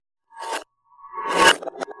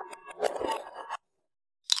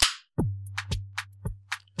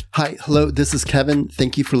Hi, hello, this is Kevin.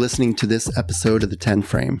 Thank you for listening to this episode of the 10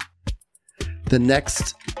 Frame. The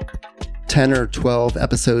next 10 or 12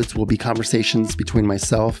 episodes will be conversations between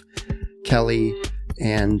myself, Kelly,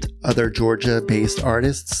 and other Georgia-based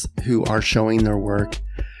artists who are showing their work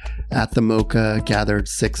at the MOCA Gathered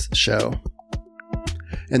 6 show.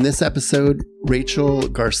 In this episode, Rachel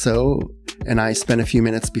Garceau and I spent a few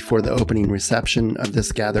minutes before the opening reception of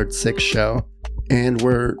this Gathered 6 show, and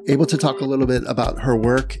we're able to talk a little bit about her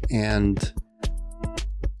work, and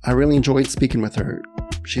I really enjoyed speaking with her.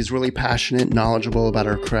 She's really passionate, knowledgeable about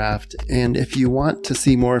her craft, and if you want to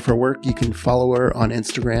see more of her work, you can follow her on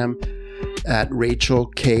Instagram at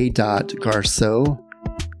rachelk.garceau,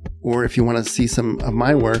 or if you want to see some of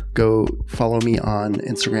my work, go follow me on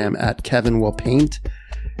Instagram at kevinwillpaint.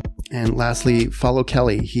 And lastly, follow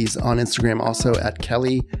Kelly. He's on Instagram also at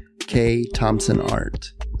Kelly K. Thompson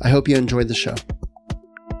Art. I hope you enjoyed the show.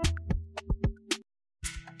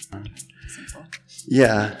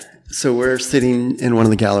 Yeah. So we're sitting in one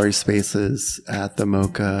of the gallery spaces at the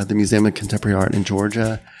MOCA, the Museum of Contemporary Art in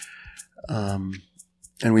Georgia. And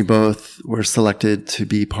we both were selected to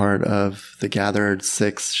be part of the Gathered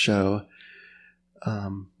 6 show,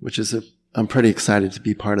 which is I'm pretty excited to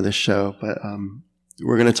be part of this show. But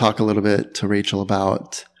we're going to talk a little bit to Rachel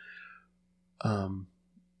about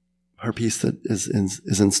her piece that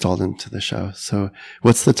is installed into the show. So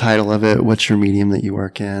what's the title of it? What's your medium that you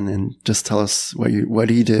work in? And just tell us what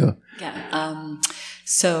do you do? Yeah.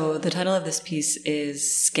 So the title of this piece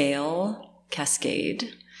is Scale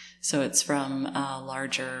Cascade. So it's from a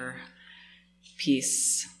larger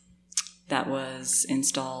piece that was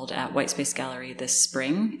installed at White Space Gallery this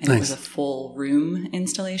spring. And Nice. It was a full room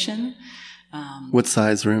installation. What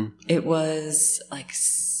size room? It was like,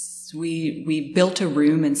 we built a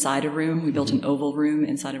room inside a room. We built an oval room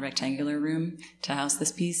inside a rectangular room to house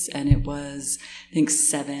this piece. And it was, I think,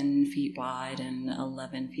 7 feet wide and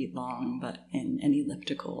 11 feet long, but in an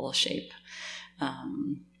elliptical shape.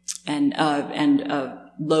 And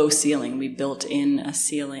a low ceiling. We built in a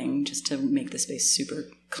ceiling just to make the space super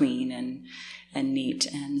clean and neat.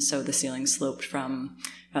 And so the ceiling sloped from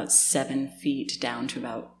about 7 feet down to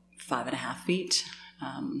about 5.5 feet.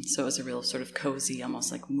 So it was a real sort of cozy,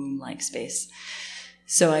 almost like womb-like space.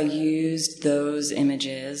 So I used those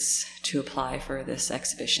images to apply for this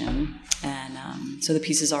exhibition. And so the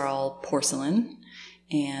pieces are all porcelain,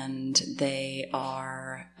 and they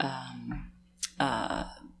are,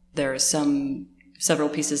 there are several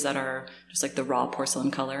pieces that are just like the raw porcelain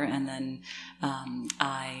color, and then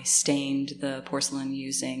I stained the porcelain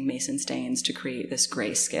using mason stains to create this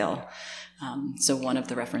grayscale. So one of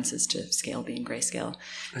the references to scale being grayscale.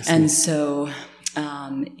 And so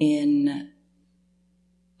in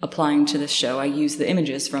applying to this show, I used the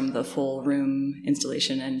images from the full room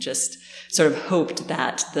installation and just sort of hoped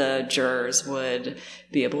that the jurors would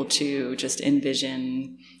be able to just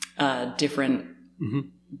envision a different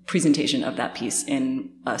presentation of that piece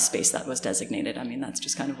in a space that was designated. I mean, that's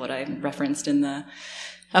just kind of what I referenced in the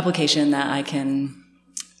application, that I can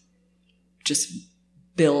just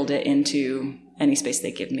build it into any space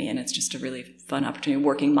they give me. And it's just a really fun opportunity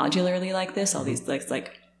working modularly like this, all these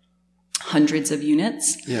like hundreds of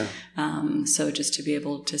units. Yeah. So just to be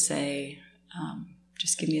able to say,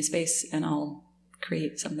 just give me a space and I'll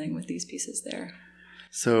create something with these pieces there.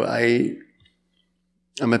 So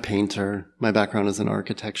I'm a painter. My background is in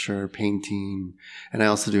architecture, painting, and I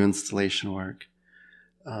also do installation work.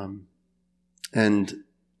 And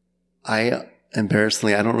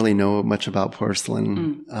embarrassingly, I don't really know much about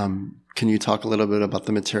porcelain. Can you talk a little bit about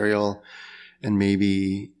the material and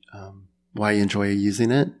maybe why you enjoy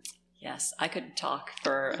using it? Yes, I could talk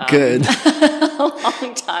for Good. a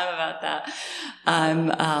long time about that.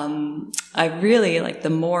 I really the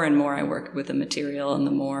more and more I work with the material and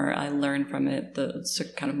the more I learn from it, the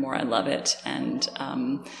kind of more I love it. And it's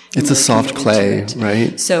really a soft clay,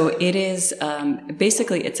 right? So it is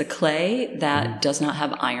basically it's a clay that does not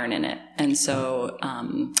have iron in it, and so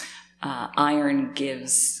iron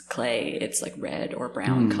gives clay its like red or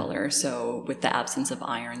brown color. So with the absence of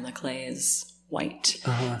iron, the clay is white.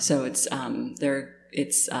 So it's kaolin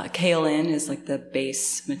is like the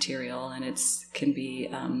base material, and it's can be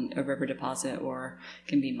a river deposit or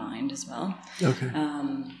can be mined as well. Okay.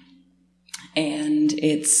 And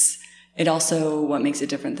it also, what makes it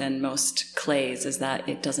different than most clays is that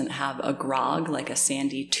it doesn't have a grog, like a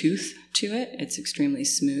sandy tooth to it. It's extremely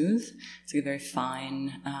smooth. It's like a very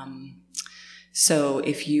fine. So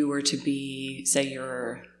if you were to be, say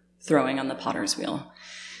you're throwing on the potter's wheel,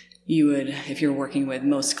 you would, if you're working with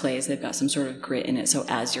most clays, they've got some sort of grit in it. So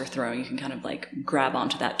as you're throwing, you can kind of like grab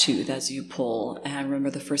onto that tooth as you pull. And I remember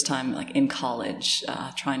the first time, like in college,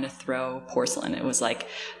 trying to throw porcelain. It was like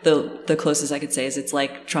the closest I could say is it's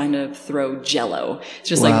like trying to throw Jell-O. It's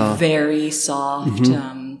just like very soft,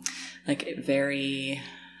 like very.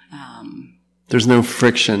 There's no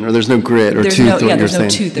friction, or there's no grit or tooth. There's no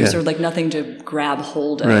tooth. There's sort of like nothing to grab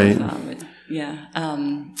hold of. Right.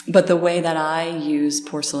 But the way that I use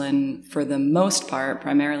porcelain for the most part,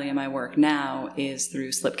 primarily in my work now, is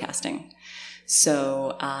through slip casting.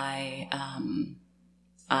 So I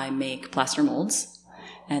make plaster molds,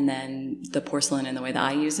 and then the porcelain and the way that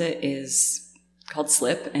I use it is called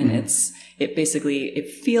slip, and it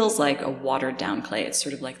feels like a watered down clay. It's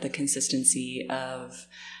sort of like the consistency of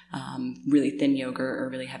really thin yogurt or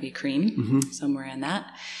really heavy cream, somewhere in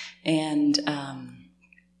that. And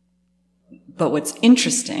but what's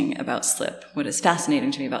interesting about slip, what is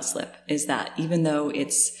fascinating to me about slip, is that even though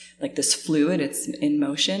it's like this fluid, it's in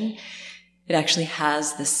motion, it actually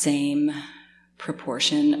has the same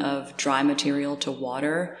proportion of dry material to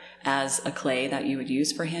water as a clay that you would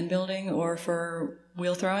use for hand building or for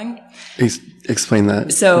wheel throwing. Explain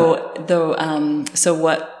that.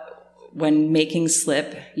 When making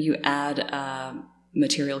slip, you add a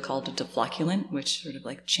material called a deflocculant, which sort of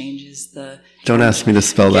like changes the... Don't ask me to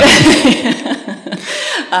spell that.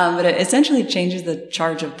 But it essentially changes the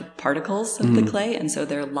charge of the particles of the clay, and so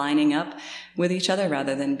they're lining up with each other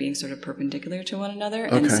rather than being sort of perpendicular to one another.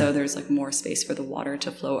 Okay. And so there's like more space for the water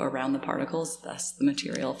to flow around the particles, thus the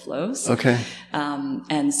material flows. Okay.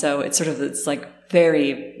 And so it's like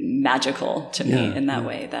very magical to me in that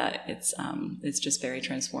way, that it's just very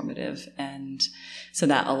transformative. And so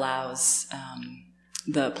that allows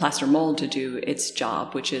the plaster mold to do its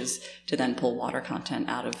job, which is to then pull water content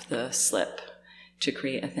out of the slip to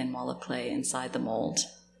create a thin wall of clay inside the mold.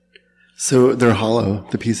 So they're hollow,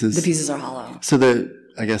 the pieces? The pieces are hollow. So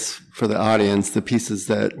I guess for the audience, the pieces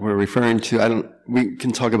that we're referring to, we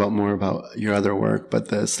can talk about more about your other work, but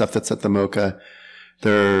the stuff that's at the MOCA,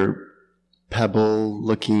 they're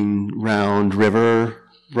pebble-looking, round, river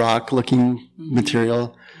rock-looking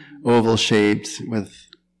material, oval-shaped with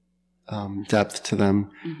depth to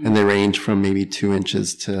them, and they range from maybe 2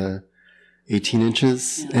 inches to 18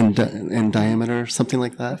 inches in diameter, something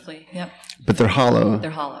like that. Roughly, yep. But they're hollow.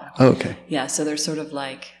 They're hollow. Oh, okay. Yeah, so they're sort of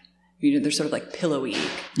like, they're sort of like pillowy.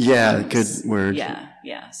 Yeah, good word.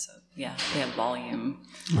 Yeah. So they have volume.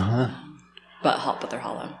 But they're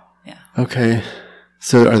hollow. Yeah. Okay.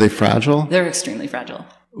 So are they fragile? They're extremely fragile.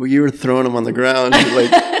 Well, you were throwing them on the ground,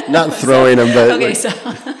 like not throwing them, but okay. So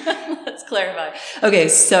let's clarify. Okay,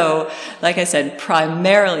 so like I said,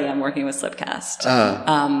 primarily I'm working with slip cast.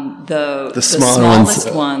 The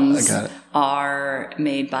smallest ones are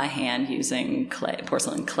made by hand using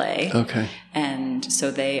porcelain clay. Okay. And so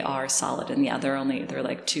they are solid, and they're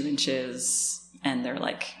like 2 inches. And they're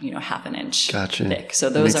like, half an inch thick. So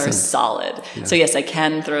those are solid. Yeah. So yes, I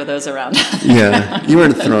can throw those around. Yeah, you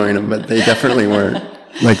weren't throwing them, but they definitely weren't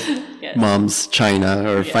like mom's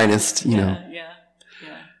china or finest, know. Yeah.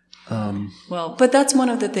 Well, but that's one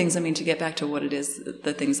of the things, to get back to what it is,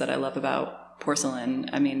 the things that I love about porcelain.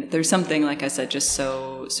 There's something, like I said, just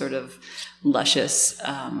so sort of luscious,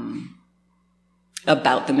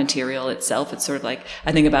 about the material itself. It's sort of like,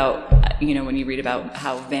 I think about, when you read about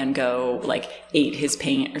how Van Gogh like ate his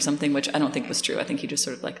paint or something, which I don't think was true. I think he just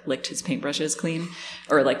sort of like licked his paintbrushes clean,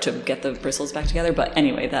 or like to get the bristles back together. But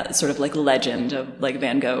anyway, that sort of like legend of like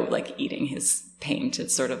Van Gogh like eating his paint.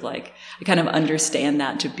 It's sort of like, I kind of understand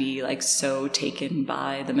that to be like so taken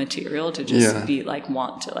by the material to just be like,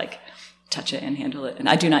 want to like touch it and handle it. And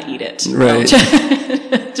I do not eat it. Right.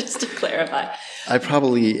 Just to clarify. I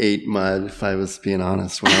probably ate mud, if I was being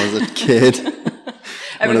honest, when I was a kid.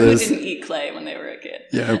 Everyone didn't eat clay when they were a kid.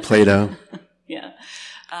 Yeah, or Play-Doh. Yeah.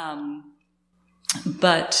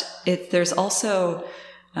 But there's also,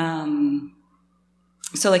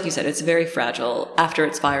 so like you said, it's very fragile. After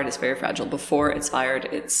it's fired, it's very fragile. Before it's fired,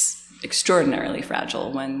 it's extraordinarily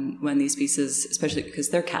fragile when these pieces, especially because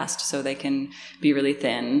they're cast, so they can be really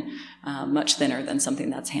thin, much thinner than something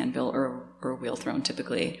that's hand built or wheel thrown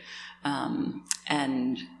typically.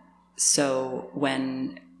 And so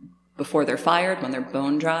before they're fired, when they're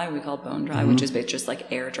bone dry, we call bone dry, which is just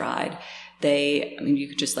like air dried, you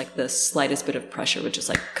could just like the slightest bit of pressure would just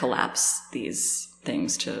like collapse these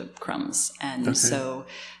things to crumbs. And so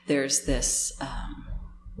there's this,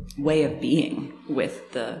 way of being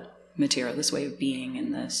with the material, this way of being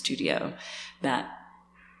in the studio that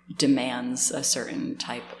demands a certain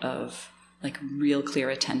type of like real clear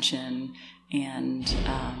attention and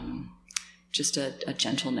just a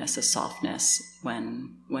gentleness, a softness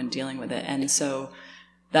when dealing with it. And so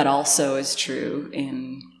that also is true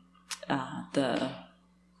in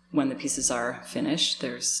when the pieces are finished.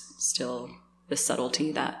 There's still the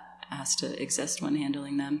subtlety that has to exist when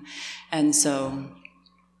handling them. And so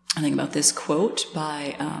I think about this quote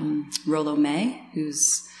by Rollo May,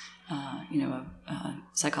 who's a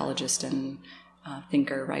psychologist and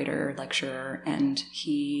thinker, writer, lecturer, and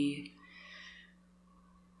he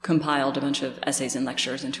compiled a bunch of essays and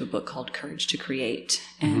lectures into a book called Courage to Create.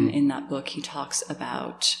 And in that book, he talks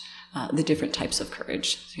about the different types of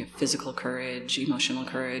courage. So you have physical courage, emotional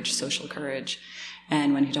courage, social courage.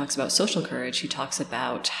 And when he talks about social courage, he talks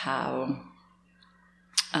about how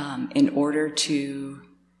in order to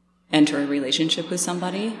enter a relationship with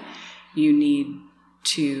somebody, you need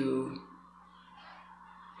to,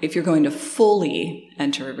 if you're going to fully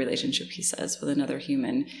enter a relationship, he says, with another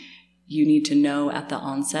human, you need to know at the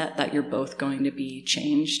onset that you're both going to be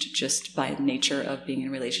changed just by nature of being in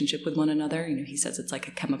a relationship with one another. He says it's like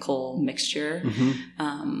a chemical mixture.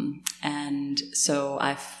 And so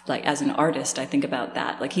as an artist, I think about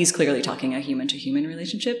that. Like, he's clearly talking a human to human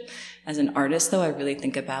relationship. As an artist, though, I really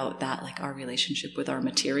think about that, like our relationship with our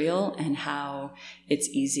material, and how it's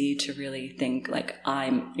easy to really think like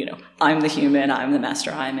I'm the human, I'm the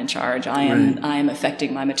master, I'm in charge, I am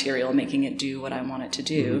affecting my material, making it do what I want it to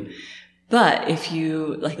do. But if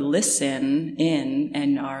you like listen in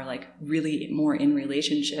and are like really more in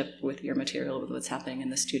relationship with your material, with what's happening in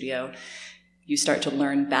the studio, you start to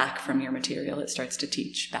learn back from your material. It starts to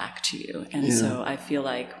teach back to you. And so I feel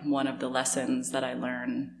like one of the lessons that I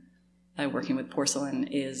learn by working with porcelain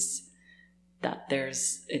is that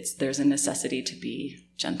there's a necessity to be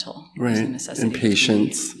gentle. Right. There's a necessity and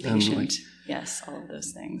patience. To be patient. Yes, all of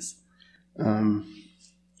those things.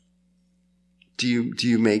 Do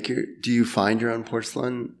you find your own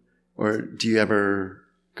porcelain, or do you ever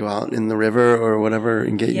go out in the river or whatever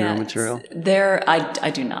and get your own material?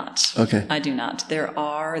 I do not. Okay. I do not.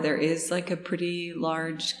 There is like a pretty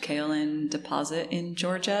large kaolin deposit in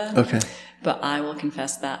Georgia. Okay. But I will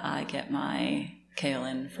confess that I get my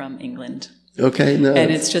kaolin from England. Okay. No. And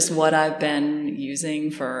it's just what I've been using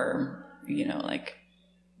for, like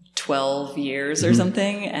 12 years or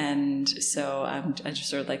something. And so I just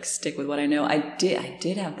sort of like stick with what I know. I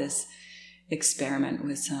did have this experiment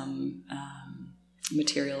with some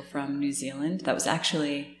material from New Zealand that was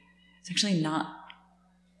actually not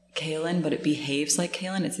kaolin, but it behaves like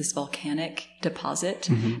kaolin. It's this volcanic deposit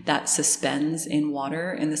that suspends in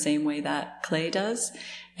water in the same way that clay does.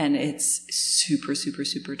 And it's super, super,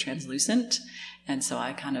 super translucent. And so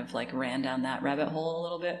I kind of like ran down that rabbit hole a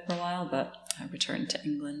little bit for a while, but I returned to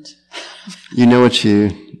England. You know what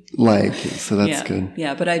you like, so that's good.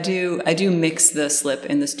 Yeah, but I do mix the slip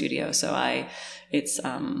in the studio. So it's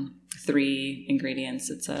 3 ingredients.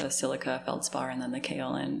 It's a silica, feldspar, and then the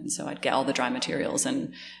kaolin. So I'd get all the dry materials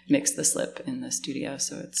and mix the slip in the studio.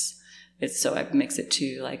 So so I mix it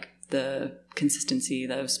to like the consistency,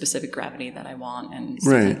 the specific gravity that I want, and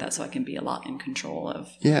stuff like that. So I can be a lot in control of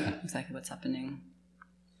exactly what's happening.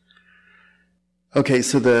 Okay,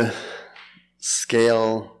 so the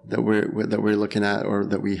scale that we're looking at, or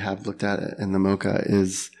that we have looked at in the MOCA,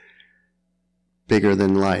 is bigger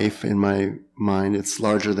than life in my mind. It's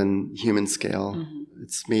larger than human scale.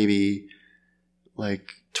 It's maybe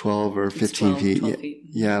like 12 or 15 feet. 12 feet.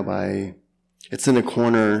 Yeah, it's in a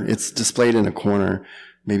corner. It's displayed in a corner,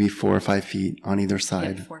 maybe 4 or 5 feet on either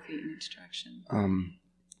side. Yeah, 4 feet in each direction.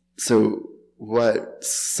 So what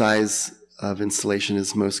size of installation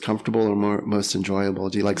is most comfortable or most enjoyable?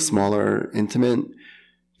 Do you like smaller, intimate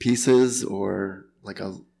pieces, or like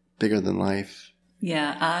a bigger than life?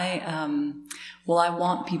 Yeah, I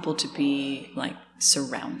want people to be like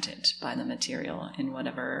surrounded by the material in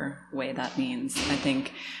whatever way that means. I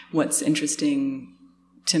think what's interesting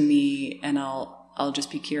to me, and I'll just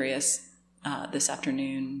be curious this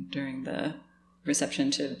afternoon during the reception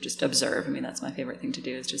to just observe. I mean, that's my favorite thing to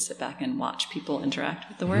do, is just sit back and watch people interact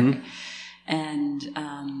with the work. And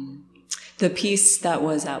the piece that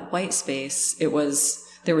was at White Space,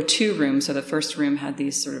 there were 2 rooms. So the first room had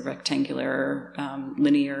these sort of rectangular,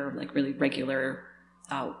 linear, like really regular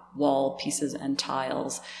wall pieces and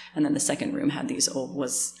tiles. And then the second room had these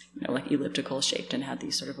was like elliptical shaped and had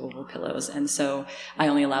these sort of oval pillows. And so I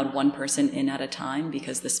only allowed 1 person in at a time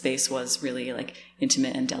because the space was really like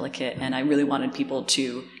intimate and delicate. And I really wanted people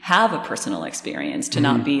to have a personal experience, to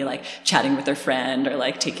not be like chatting with their friend or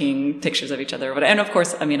like taking pictures of each other. And of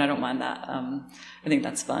course, I mean, I don't mind that. I think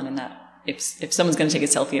that's fun, and that if someone's going to take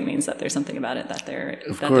a selfie, it means that there's something about it that they're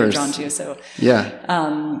drawn to. So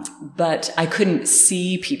yeah. But I couldn't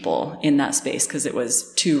see people in that space because it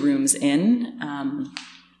was 2 rooms in.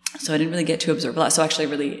 So I didn't really get to observe a lot. So actually I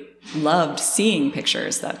really loved seeing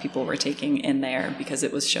pictures that people were taking in there because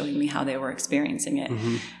it was showing me how they were experiencing it.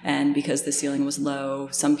 Mm-hmm. And because the ceiling was low,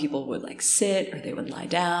 some people would like sit or they would lie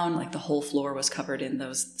down. Like the whole floor was covered in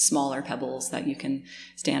those smaller pebbles that you can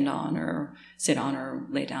stand on or sit on or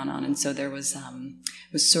lay down on. And so there was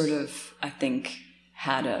sort of, I think,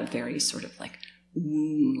 had a very sort of like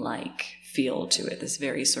womb-like feel to it. This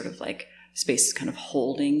very sort of like space kind of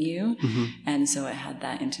holding you. Mm-hmm. And so it had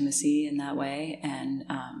that intimacy in that way. And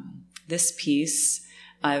this piece,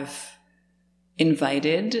 I've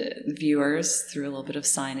invited viewers through a little bit of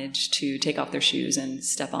signage to take off their shoes and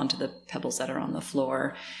step onto the pebbles that are on the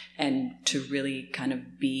floor and to really kind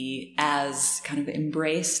of be as kind of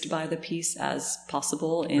embraced by the piece as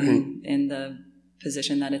possible in the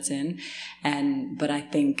position that it's in. But I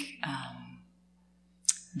think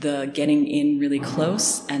the getting in really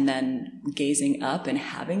close and then gazing up and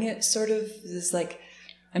having it sort of this like,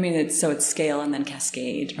 I mean, it's scale and then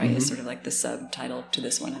cascade, right? Mm-hmm. It's sort of like the subtitle to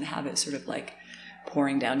this one, and have it sort of like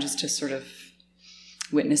pouring down, just to sort of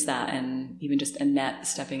witness that. And even just Annette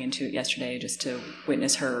stepping into it yesterday, just to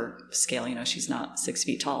witness her scale. You know, she's not 6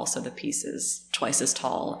 feet tall, so the piece is twice as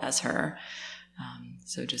tall as her.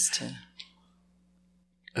 So just to,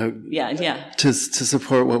 to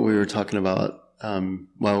support what we were talking about,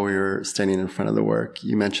 while we were standing in front of the work,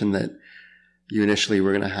 you mentioned that you initially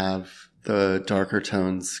were going to have the darker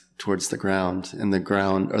tones towards the ground, and the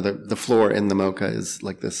ground or the floor in the MOCA is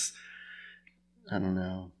like this, I don't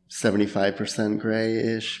know, 75%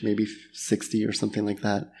 grayish, maybe 60 or something like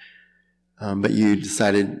that. But you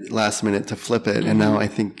decided last minute to flip it. Mm-hmm. And now I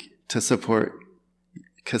think to support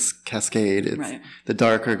cascade, it's the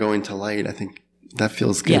darker going to light. I think that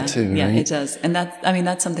feels good too. Yeah, right? It does. And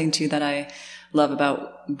that's something too that I love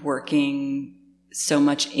about working so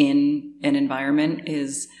much in an environment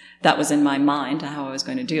is that was in my mind how I was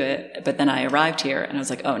going to do it. But then I arrived here and I was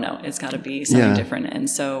like, oh no, it's got to be something different. And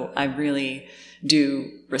so I really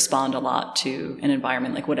do respond a lot to an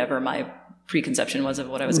environment, like whatever my preconception was of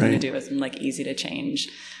what I was going to do is like easy to change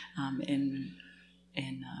in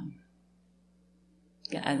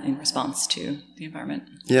response to the environment.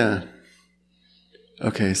 Yeah.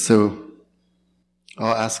 Okay, so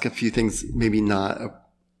I'll ask a few things maybe not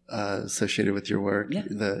associated with your work.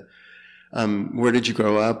 Yeah. Where did you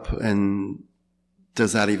grow up, and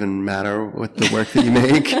does that even matter with the work that you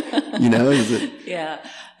make? You know, is it? Yeah.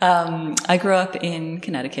 I grew up in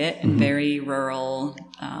Connecticut, in very rural,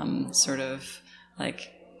 sort of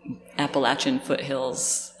like Appalachian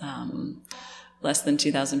foothills, less than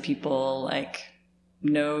 2,000 people, like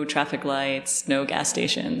no traffic lights, no gas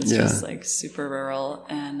stations, just like super rural.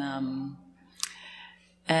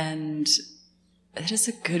 And that is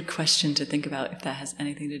a good question to think about if that has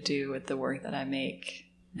anything to do with the work that I make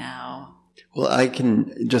now. Well, I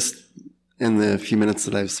can just, in the few minutes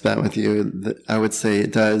that I've spent with you, I would say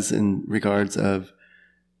it does in regards of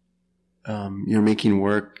you're making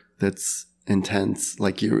work that's intense,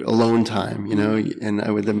 like your alone time, you know, and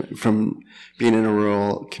I would, from being in a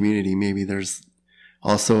rural community, maybe there's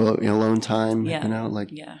also alone time, you know, like...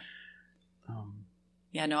 Yeah.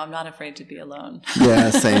 Yeah, no, I'm not afraid to be alone. Yeah,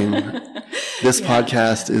 same. This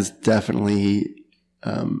podcast is definitely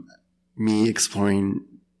me exploring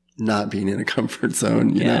not being in a comfort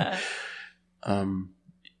zone, you know?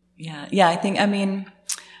 Yeah, I think, I mean,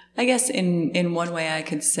 I guess in one way I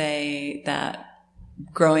could say that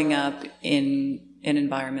growing up in an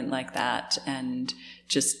environment like that and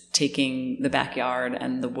just taking the backyard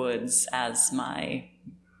and the woods as my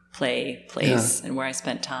place and where I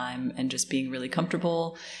spent time, and just being really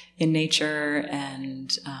comfortable in nature,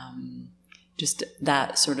 and just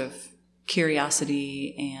that sort of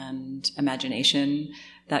curiosity and imagination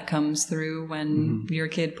that comes through when you're a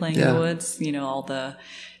kid playing in the woods. You know,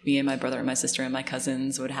 me and my brother and my sister and my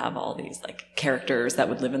cousins would have all these like characters that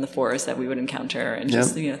would live in the forest that we would encounter, and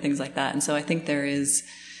just, you know, things like that. And so I think there is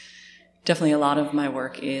definitely a lot of my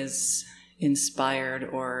work is inspired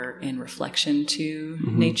or in reflection to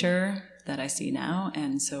nature that I see now.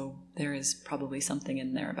 And so there is probably something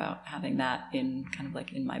in there about having that in kind of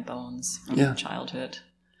like in my bones from childhood.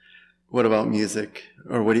 What about music?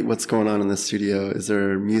 Or what's going on in the studio? Is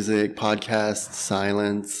there music, podcasts,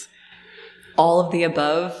 silence? All of the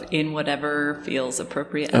above in whatever feels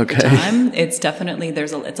appropriate at the time. It's definitely,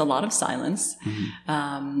 it's a lot of silence.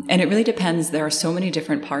 And it really depends. There are so many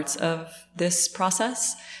different parts of this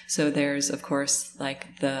process. So there's, of course,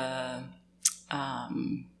 like the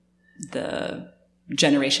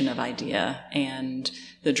generation of idea and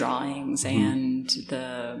the drawings and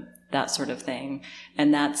that sort of thing.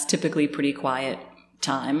 And that's typically pretty quiet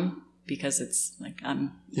time because it's like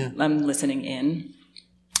I'm listening in.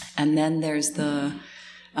 And then there's the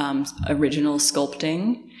original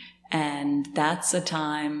sculpting. And that's a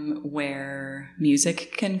time where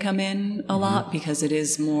music can come in a lot because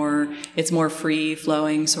it's more free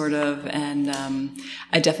flowing sort of. And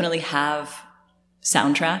I definitely have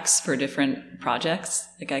soundtracks for different projects.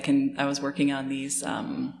 Like I was working on these,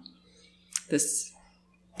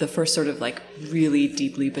 the first sort of like really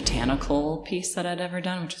deeply botanical piece that I'd ever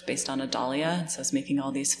done, which was based on a dahlia. So I was making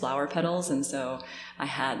all these flower petals. And so I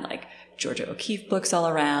had like Georgia O'Keeffe books all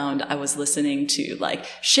around. I was listening to like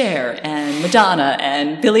Cher and Madonna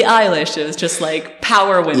and Billie Eilish. It was just like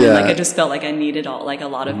power women. Like I just felt like I needed a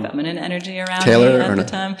lot of feminine energy around me at the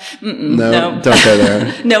time. No, don't go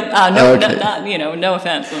there. No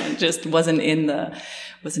offense. It just wasn't in the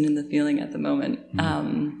feeling at the moment.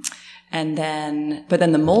 But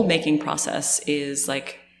then the mold making process is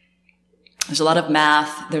like, there's a lot of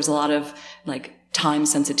math. There's a lot of like time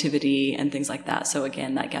sensitivity and things like that. So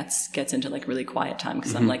again, that gets into like really quiet time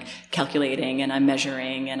because I'm like calculating and I'm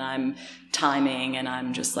measuring and I'm timing and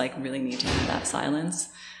I'm just like really need to have that silence.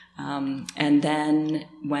 And then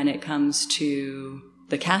when it comes to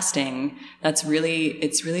the casting, it's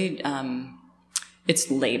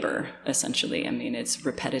labor essentially. I mean, it's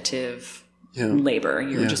repetitive labor.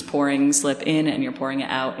 You're just pouring slip in and you're pouring it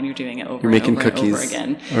out and you're doing it over and over and over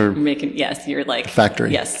again. You're making, you're like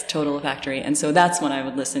factory. Yes, total factory. And so that's when I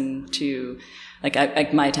would listen to,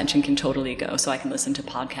 like my attention can totally go. So I can listen to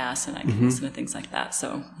podcasts and I can listen to things like that.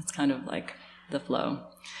 So it's kind of like the flow.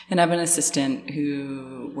 And I have an assistant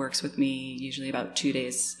who works with me usually about 2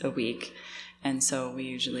 days a week. And so we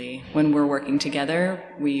usually, when we're working together,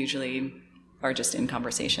 we usually are just in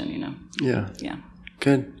conversation, you know? Yeah.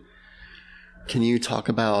 Good. Can you talk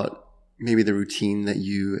about maybe the routine that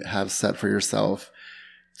you have set for yourself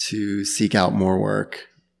to seek out more work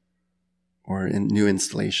or new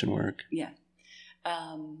installation work? Yeah.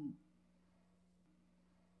 I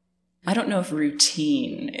don't know if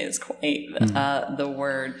routine is quite the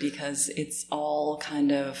word because it's all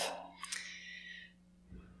kind of,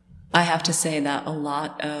 I have to say that a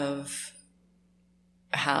lot of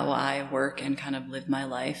how I work and kind of live my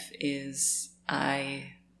life is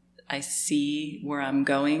I see where I'm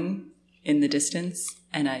going in the distance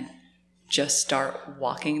and I just start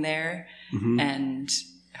walking there and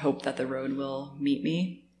hope that the road will meet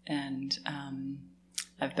me. And I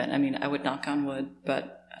would knock on wood,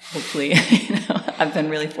 but hopefully, I've been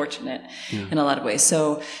really fortunate in a lot of ways.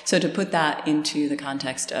 So to put that into the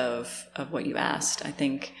context of what you asked, I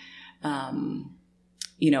think, I'll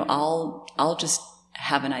just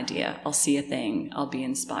have an idea. I'll see a thing. I'll be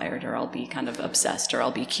inspired or I'll be kind of obsessed or I'll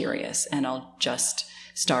be curious and I'll just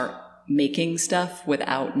start making stuff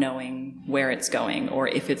without knowing where it's going or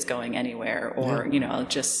if it's going anywhere or, I'll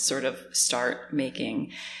just sort of start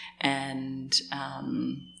making and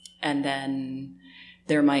then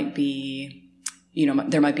there might be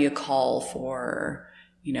a call for,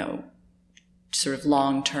 sort of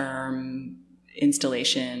long-term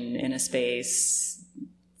installation in a space,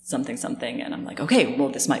 something. And I'm like, okay, well,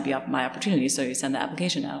 this might be my opportunity. So you send the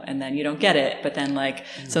application out and then you don't get it, but then like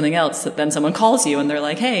something else, then someone calls you and they're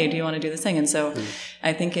like, hey, do you want to do this thing? And so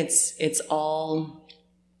I think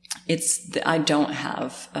I don't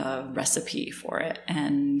have a recipe for it.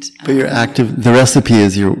 And, but you're active. The recipe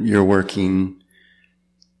is you're working,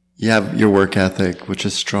 you have your work ethic, which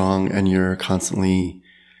is strong and you're constantly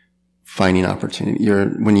finding opportunity.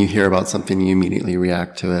 When you hear about something, you immediately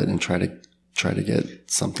react to it and try to get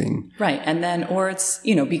something. Right. And then, or it's,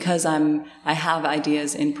 because I have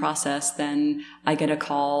ideas in process, then I get a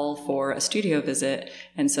call for a studio visit.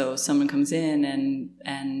 And so someone comes in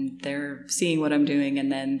and they're seeing what I'm doing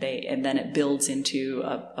and then it builds into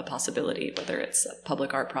a possibility, whether it's a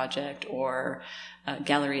public art project or a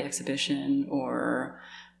gallery exhibition or,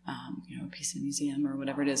 a piece in a museum or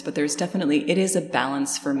whatever it is. But it is a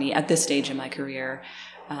balance for me at this stage in my career,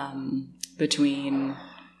 between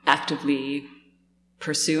actively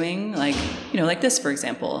pursuing, like this, for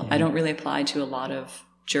example. I don't really apply to a lot of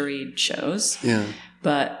juried shows. Yeah.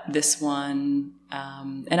 But this one,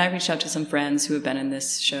 and I reached out to some friends who have been in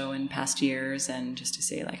this show in past years and just to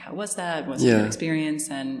say, like, how was that? Was it a good experience?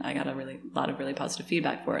 And I got a lot of really positive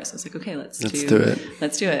feedback for it. So I was like, okay, let's do it.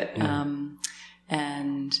 Let's do it. Yeah.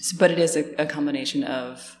 But it is a combination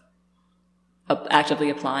of actively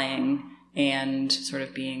applying and sort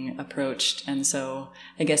of being approached. And so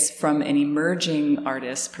I guess from an emerging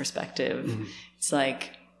artist perspective, it's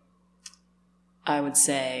like, I would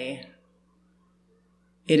say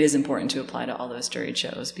it is important to apply to all those juried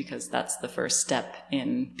shows, because that's the first step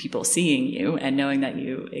in people seeing you and knowing that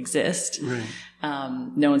you exist. Right.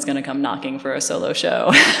 No one's going to come knocking for a solo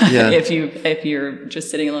show if you're just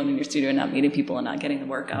sitting alone in your studio and not meeting people and not getting the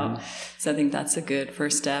work out. So I think that's a good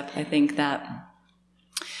first step. I think that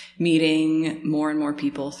meeting more and more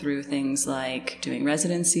people through things like doing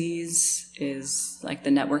residencies is like the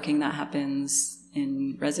networking that happens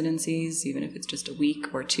in residencies, even if it's just a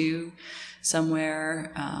week or two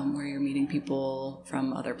somewhere, where you're meeting people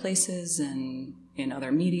from other places and in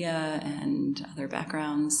other media and other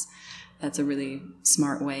backgrounds. That's a really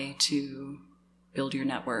smart way to build your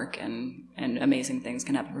network, and amazing things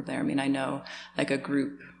can happen from there. I mean, I know like a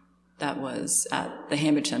group that was at the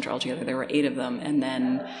Hambidge Center altogether. There were 8 of them. And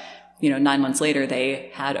then, 9 months later, they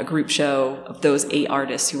had a group show of those 8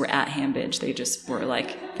 artists who were at Hambidge. They just were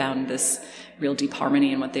like, found this real deep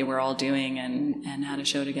harmony in what they were all doing and had a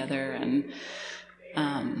show together. And,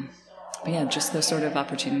 but yeah, just those sort of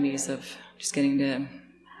opportunities of just getting to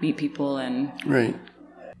meet people. And right.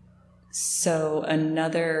 So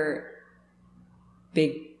another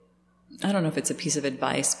big, I don't know if it's a piece of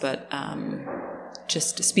advice, but,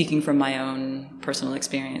 just speaking from my own personal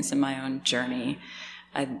experience and my own journey,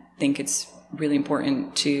 I think it's really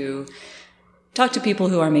important to talk to people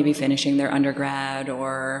who are maybe finishing their undergrad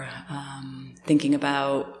or thinking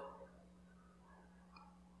about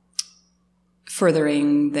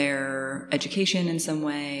furthering their education in some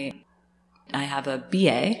way. I have a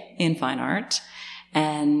BA in fine art,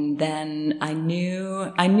 and then I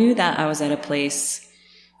knew that I was at a place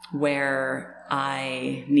where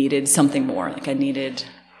I needed something more. Like I needed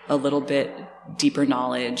a little bit deeper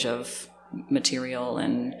knowledge of material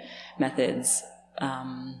and methods.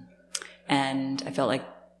 And I felt like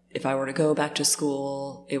if I were to go back to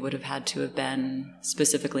school, it would have had to have been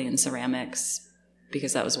specifically in ceramics,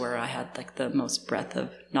 because that was where I had like the most breadth of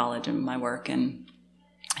knowledge in my work. And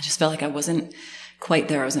I just felt like I wasn't quite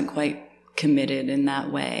there. I wasn't quite committed in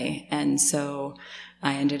that way. And so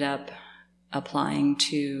I ended up applying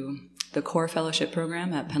to the core fellowship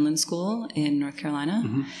program at Penland School in North Carolina.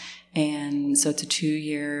 Mm-hmm. And so it's a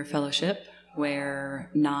 2-year fellowship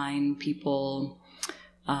where 9 people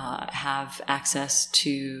have access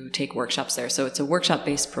to take workshops there. So it's a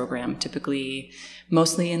workshop-based program, typically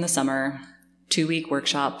mostly in the summer, 2-week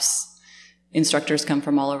workshops. Instructors come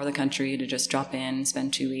from all over the country to just drop in,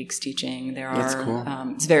 spend 2 weeks teaching. That's cool.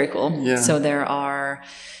 It's very cool. Yeah. So there are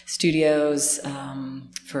studios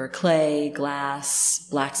for clay, glass,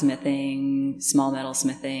 blacksmithing, small metal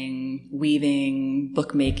smithing, weaving,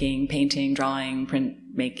 bookmaking, painting, drawing, print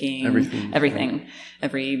making, everything,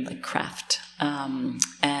 every like craft.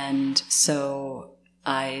 And so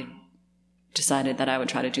I decided that I would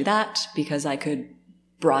try to do that because I could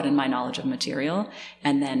broaden my knowledge of material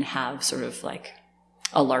and then have sort of like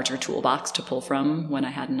a larger toolbox to pull from when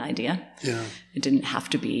I had an idea. Yeah. It didn't have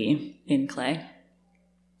to be in clay.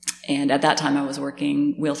 And at that time I was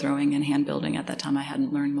working wheel throwing and hand building. At that time I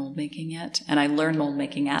hadn't learned mold making yet. And I learned mold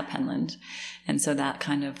making at Penland. And so that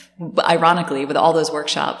kind of, ironically, with all those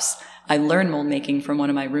workshops, I learned mold making from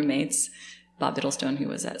one of my roommates, Bob Biddlestone, who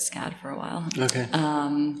was at SCAD for a while. Okay.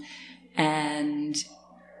 And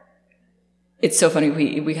it's so funny.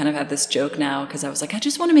 We kind of have this joke now because I was like, I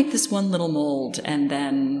just want to make this one little mold. And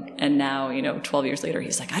now, 12 years later,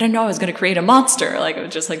 he's like, I didn't know I was going to create a monster. Like it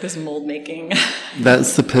was just like this mold making.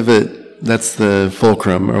 That's the pivot. That's the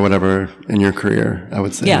fulcrum or whatever in your career, I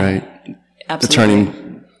would say, yeah, right? Absolutely. The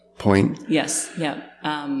turning point. Yes. Yeah.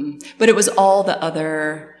 But it was all the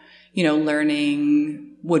other, learning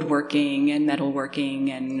woodworking and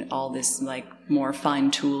metalworking and all this like more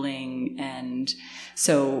fine tooling. And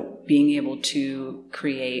so being able to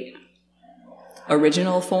create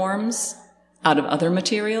original forms out of other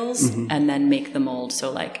materials and then make the mold.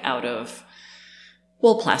 So like out of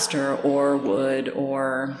wool plaster or wood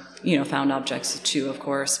or, found objects too, of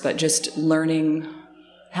course, but just learning,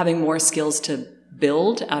 having more skills to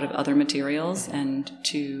build out of other materials and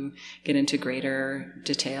to get into greater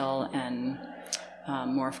detail and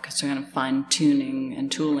more kind of fine tuning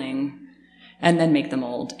and tooling, and then make the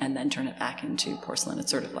mold and then turn it back into porcelain.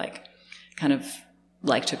 It's sort of like, kind of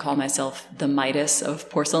like to call myself the Midas of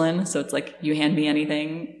porcelain. So it's like you hand me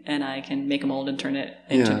anything and I can make a mold and turn it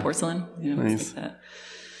into porcelain. Nice. Like that.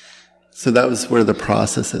 So that was where the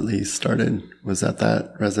process at least started, was at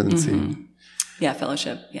that residency. Mm-hmm. Yeah,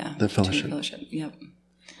 fellowship. Yeah. The fellowship. Fellowship. Yep.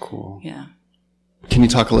 Cool. Yeah. Can you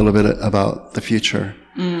talk a little bit about the future?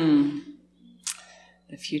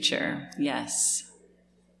 The future, yes.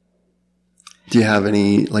 Do you have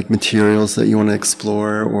any like materials that you want to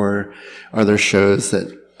explore, or are there shows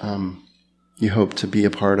that you hope to be a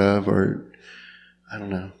part of, or I don't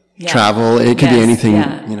know, travel. It could be anything,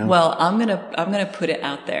 you know. Well, I'm gonna put it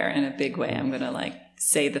out there in a big way. I'm gonna like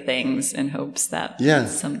say the things in hopes that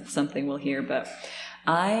something will hear. But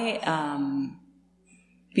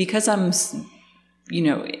because I'm, you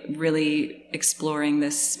know, really exploring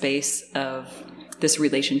this space of this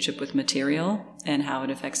relationship with material and how it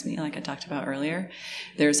affects me, like I talked about earlier.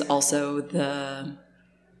 There's also the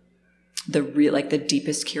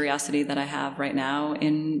deepest curiosity that I have right now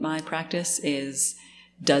in my practice is,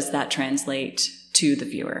 does that translate to the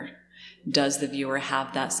viewer? Does the viewer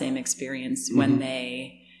have that same experience when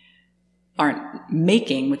they aren't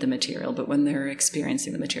making with the material, but when they're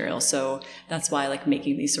experiencing the material? So that's why I like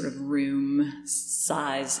making these sort of room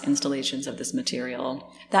size installations of this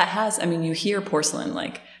material that has, I mean, you hear porcelain,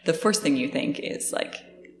 like the first thing you think is like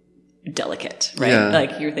delicate, right? Yeah.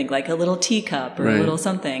 Like you think like a little teacup or a little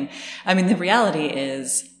something. I mean, the reality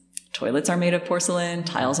is toilets are made of porcelain,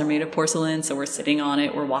 tiles are made of porcelain. So we're sitting on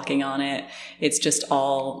it, we're walking on it. It's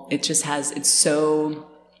so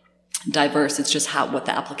diverse. It's just what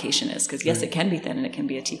the application is. Because yes, it can be thin and it can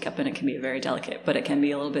be a teacup and it can be very delicate, but it can be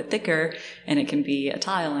a little bit thicker and it can be a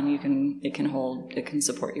tile and it can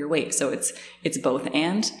support your weight. So it's both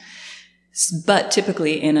and. But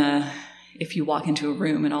typically if you walk into a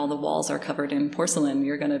room and all the walls are covered in porcelain,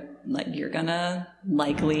 you're gonna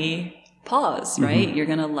likely pause, right? You're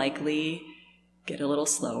gonna likely get a little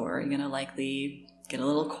slower. You're gonna likely get a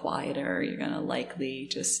little quieter. You're gonna likely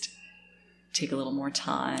just take a little more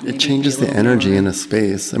time. It changes the energy in a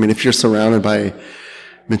space. I mean, if you're surrounded by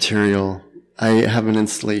material, I have an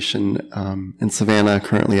installation in Savannah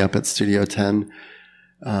currently up at Studio 10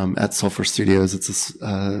 at Sulphur Studios. It's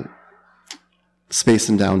a space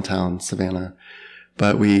in downtown Savannah,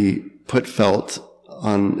 but we put felt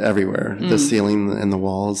on everywhere, the ceiling and the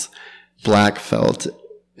walls, black felt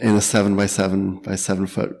in a 7x7 by 7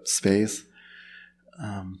 foot space.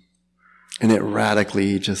 And it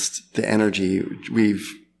radically just, the energy,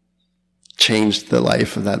 we've changed the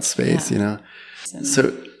life of that space, you know?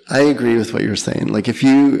 So I agree with what you're saying. Like if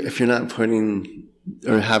you're not putting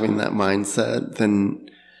or having that mindset, then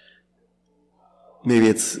maybe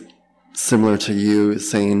it's similar to you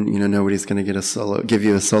saying, you know, nobody's going to give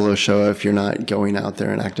you a solo show if you're not going out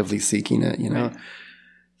there and actively seeking it, you know? Right.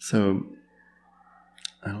 So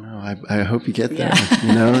I don't know. I hope you get there,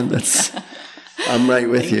 you know, I'm right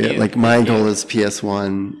with you. Like my goal is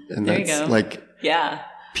PS1 and that's like,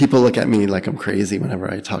 people look at me like I'm crazy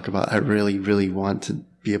whenever I talk about, I really, really want to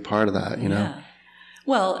be a part of that, you know? Yeah.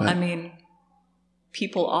 Well, I mean,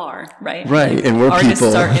 people are, right? Right. Like, and we're artists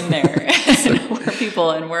people. Artists are in there. We're people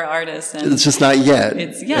and we're artists. And it's just not yet.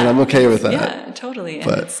 And I'm okay with that. Yeah, totally.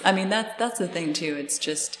 And I mean, that's the thing too. It's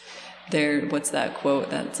just what's that quote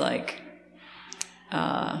that's like,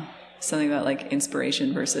 something about like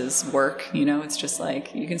inspiration versus work, you know? It's just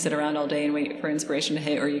like you can sit around all day and wait for inspiration to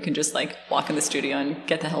hit, or you can just like walk in the studio and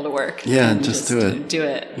get the hell to work. Yeah, and just do it. Do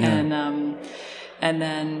it. Yeah. And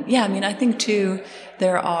then, I mean, I think too,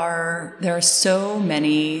 there are so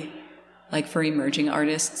many, like for emerging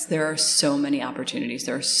artists, there are so many opportunities.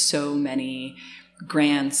 There are so many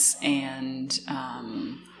grants and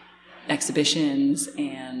exhibitions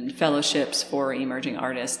and fellowships for emerging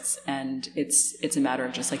artists. And it's a matter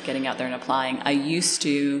of just like getting out there and applying. I used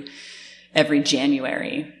to every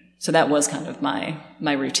January, so that was kind of my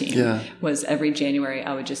routine, was every January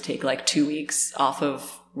I would just take like 2 weeks off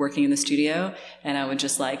of working in the studio, and I would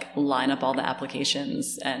just like line up all the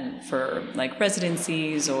applications and for like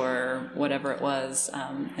residencies or whatever it was.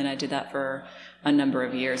 And I did that for a number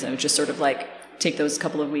of years. I would just sort of like take those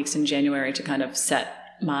couple of weeks in January to kind of set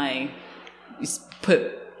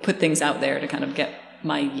put things out there to kind of get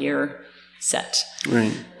my year set.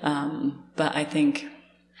 Right. But I think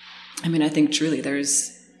truly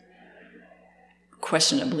there's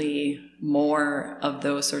questionably more of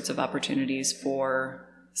those sorts of opportunities for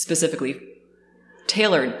specifically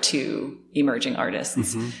tailored to emerging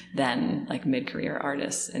artists than like mid-career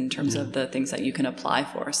artists in terms of the things that you can apply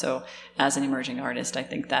for. So as an emerging artist, I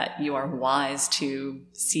think that you are wise to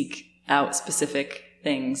seek out specific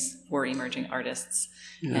things for emerging artists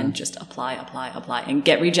and just apply and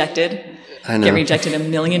get rejected. I know. Get rejected a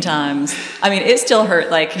million times. I mean, it still hurt.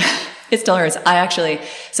 Like it still hurts.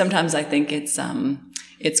 Sometimes I think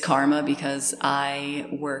it's karma because I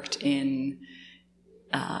worked in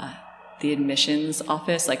the admissions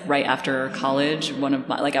office, like right after college.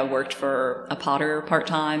 I worked for a potter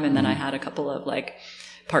part-time, and then I had a couple of like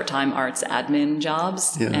part-time arts admin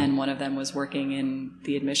jobs. Yeah. And one of them was working in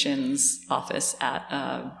the admissions office at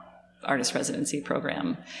artist residency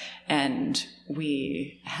program. And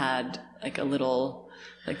we had like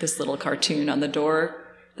this little cartoon on the door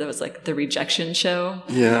there was like the rejection show.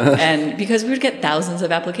 Yeah. And because we would get thousands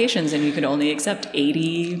of applications and you could only accept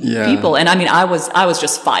 80 people. And I mean, I was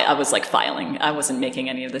like filing. I wasn't making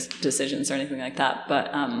any of the decisions or anything like that.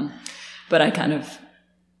 But I kind of,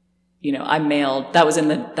 I mailed, that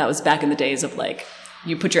was back in the days of like,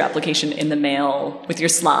 you put your application in the mail with your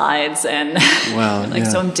slides and wow,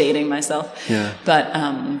 so I'm dating myself. Yeah. But,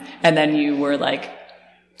 and then you were like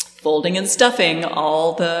folding and stuffing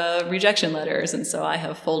all the rejection letters. And so I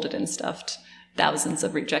have folded and stuffed thousands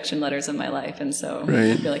of rejection letters in my life. And so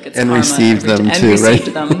I feel like it's and karma. Received them and too, received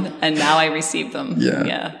right? them. And now I receive them.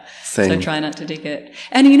 Yeah. Same. So I try not to take it.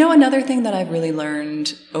 And another thing that I've really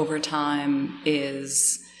learned over time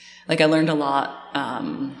is like I learned a lot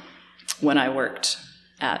when I worked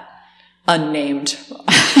at unnamed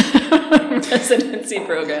residency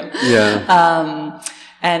program. Yeah.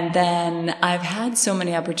 And then I've had so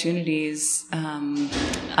many opportunities.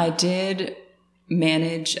 I did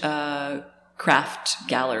manage a craft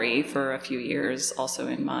gallery for a few years, also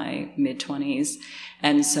in my mid-20s.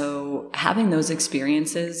 And so having those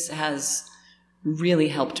experiences has really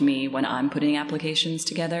helped me when I'm putting applications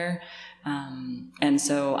together. And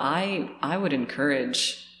so I would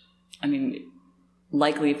encourage,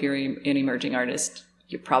 likely if you're an emerging artist,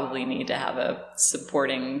 you probably need to have a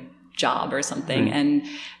supporting job or something. And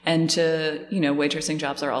to, waitressing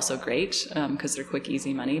jobs are also great because they're quick,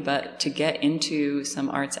 easy money. But to get into some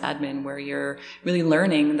arts admin where you're really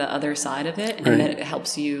learning the other side of it, and then it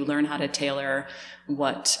helps you learn how to tailor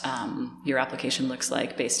what your application looks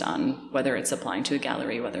like based on whether it's applying to a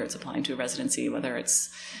gallery, whether it's applying to a residency, whether it's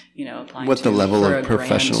applying what to the level for of a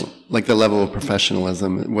professional grant. like the level of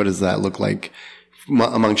professionalism, what does that look like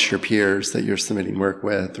amongst your peers that you're submitting work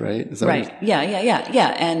with, right? Is that right. Yeah.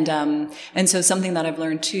 And so something that I've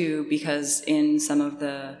learned too, because in some of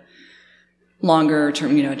the longer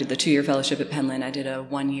term, I did the 2-year fellowship at Penland. I did a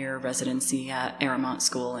 1-year residency at Aramont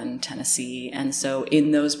School in Tennessee. And so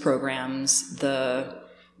in those programs, the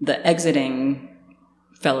exiting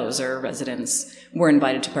fellows or residents were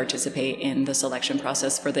invited to participate in the selection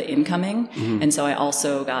process for the incoming. And so I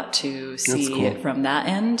also got to see it from that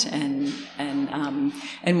end. And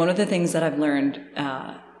one of the things that I've learned,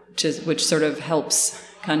 which sort of helps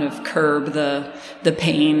kind of curb the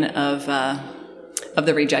pain of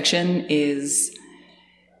the rejection, is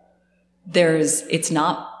it's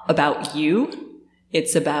not about you,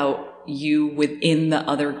 it's about you within the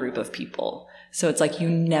other group of people. So it's like you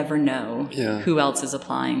never know who else is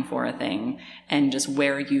applying for a thing and just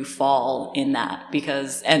where you fall in that.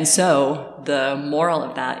 And so the moral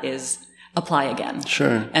of that is apply again.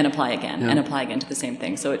 Sure. And apply again and apply again to the same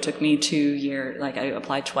thing. So it took me 2 years, like I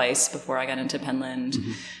applied twice before I got into Penland.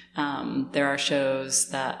 There are shows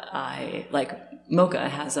that like MOCA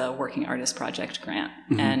has a working artist project grant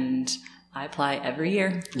and I apply every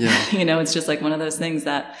year. Yeah. It's just like one of those things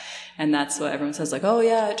and that's what everyone says, like, oh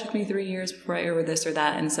yeah, it took me 3 years before I ever this or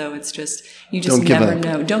that. And so it's just, you just never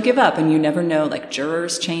know. Don't give up. And you never know, like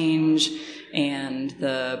jurors change and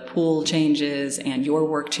the pool changes and your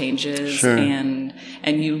work changes. Sure. And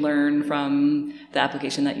you learn from the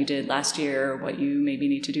application that you did last year, what you maybe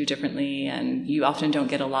need to do differently. And you often don't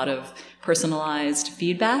get a lot of personalized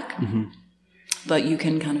feedback. But you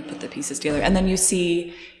can kind of put the pieces together. And then you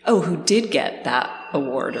see, who did get that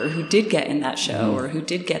award or who did get in that show or who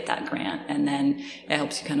did get that grant. And then it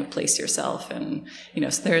helps you kind of place yourself. And,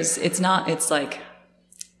 so it's like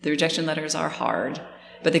the rejection letters are hard,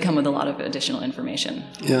 but they come with a lot of additional information.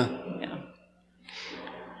 Yeah.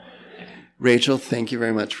 Rachel, thank you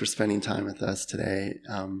very much for spending time with us today.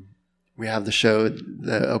 We have the show,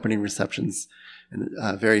 the opening receptions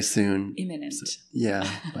very soon. Imminent. So,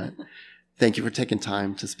 but... Thank you for taking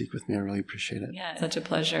time to speak with me. I really appreciate it. Yeah, such a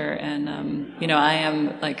pleasure. And, I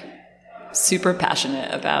am like super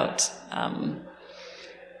passionate about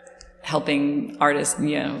helping artists,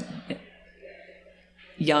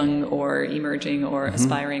 young or emerging or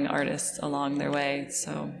aspiring artists along their way.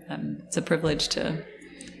 So it's a privilege to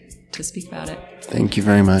speak about it. Thank you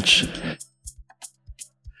very much.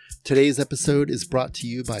 Today's episode is brought to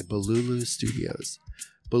you by Bululu Studios.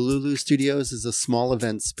 Bululu Studios is a small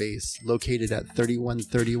event space located at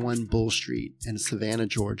 3131 Bull Street in Savannah,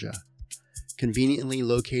 Georgia. Conveniently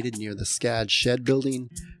located near the SCAD Shed Building,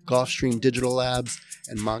 Gulfstream Digital Labs,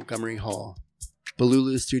 and Montgomery Hall.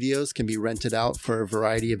 Bululu Studios can be rented out for a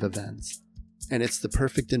variety of events, and it's the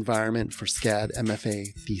perfect environment for SCAD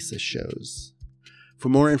MFA thesis shows. For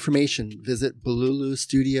more information, visit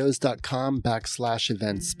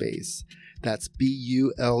bululustudios.com/event space. That's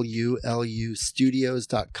BULULU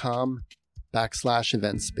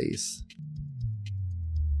studios.com/event space.